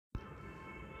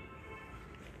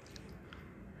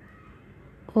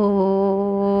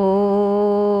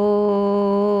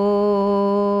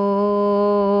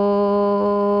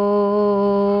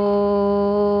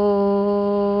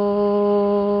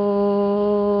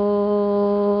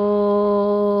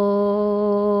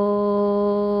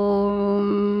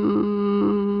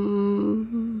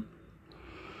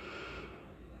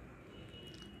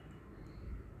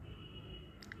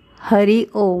Hari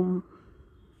Om.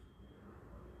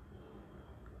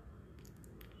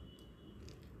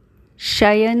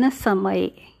 Shayana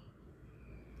Samay.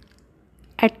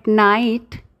 At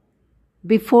night,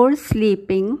 before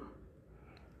sleeping,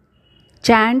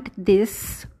 chant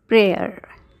this prayer.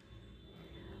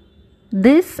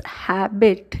 This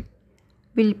habit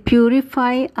will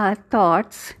purify our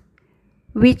thoughts,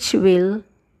 which will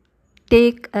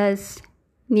take us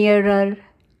nearer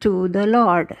to the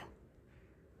Lord.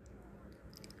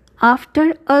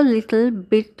 After a little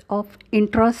bit of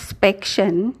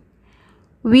introspection,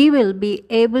 we will be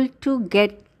able to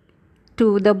get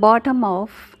to the bottom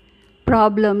of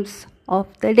problems of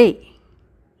the day.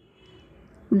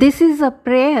 This is a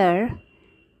prayer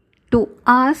to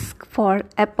ask for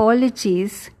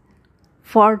apologies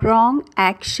for wrong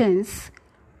actions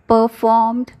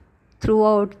performed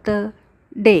throughout the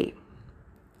day.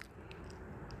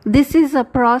 This is a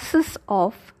process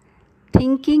of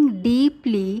thinking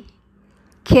deeply,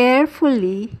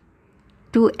 carefully,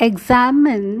 to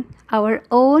examine our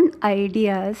own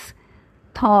ideas,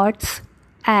 thoughts,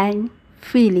 and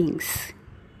feelings.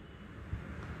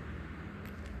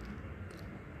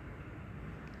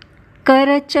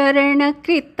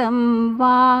 Karacharanakritam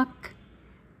vak,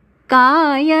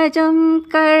 kayajam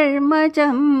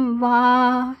karmajam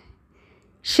va,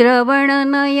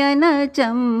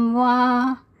 shravananayanajam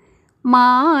va,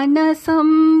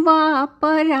 manasam va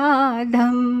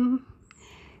paradham,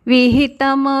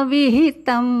 vihitam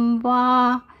vihitam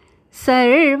va,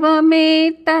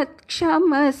 sarvametat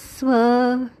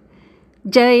kshamasva,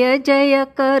 jaya jaya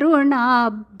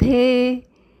karunabdhe,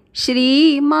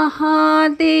 Shri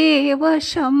Mahadeva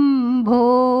Shambho.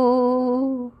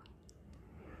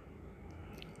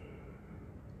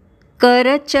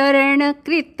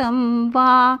 Karacharanakritam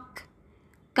vak,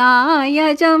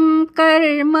 kayajam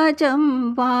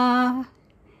karmajam va,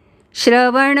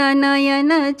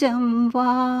 shravananayanajam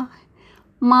va,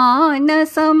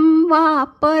 manasam va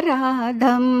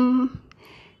paradham,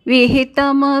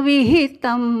 vihitam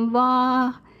vihitam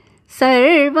va,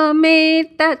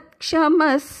 sarvametat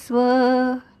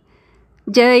kshamasva,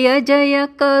 jaya jaya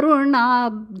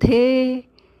karunabdhe,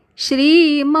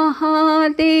 Shri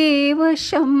Mahadeva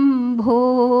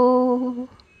Shambho.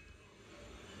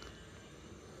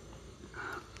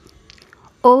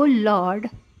 O Lord,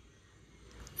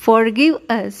 forgive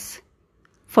us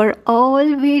for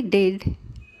all we did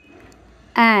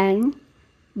and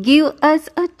give us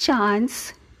a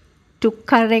chance to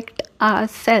correct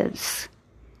ourselves.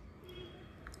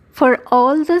 For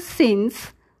all the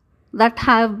sins that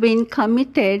have been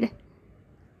committed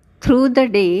through the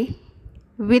day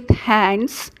with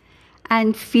hands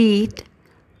and feet,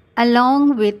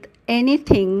 along with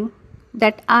anything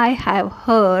that I have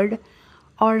heard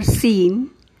or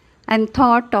seen and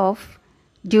thought of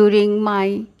during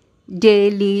my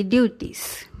daily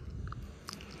duties.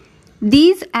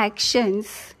 These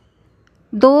actions,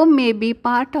 though may be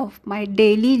part of my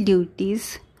daily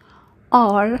duties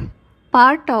or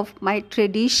part of my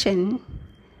tradition,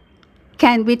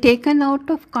 can be taken out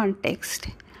of context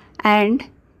and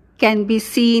can be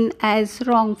seen as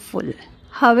wrongful.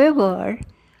 However,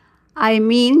 I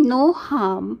mean no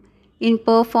harm in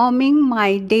performing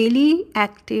my daily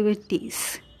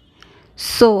activities.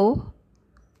 So,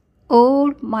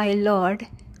 O my Lord,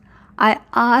 I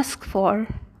ask for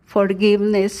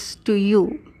forgiveness to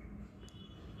you.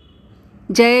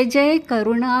 Jai Jai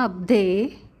Karuna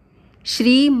Abde,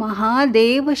 Shri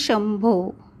Mahadeva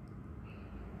Shambho.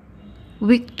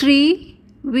 Victory,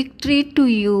 victory to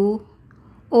you,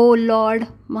 O Lord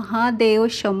Mahadeva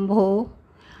Shambho.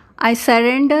 I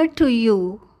surrender to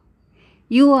you.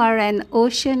 You are an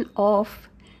ocean of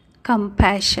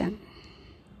compassion.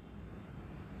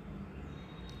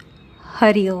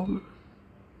 Hari Om.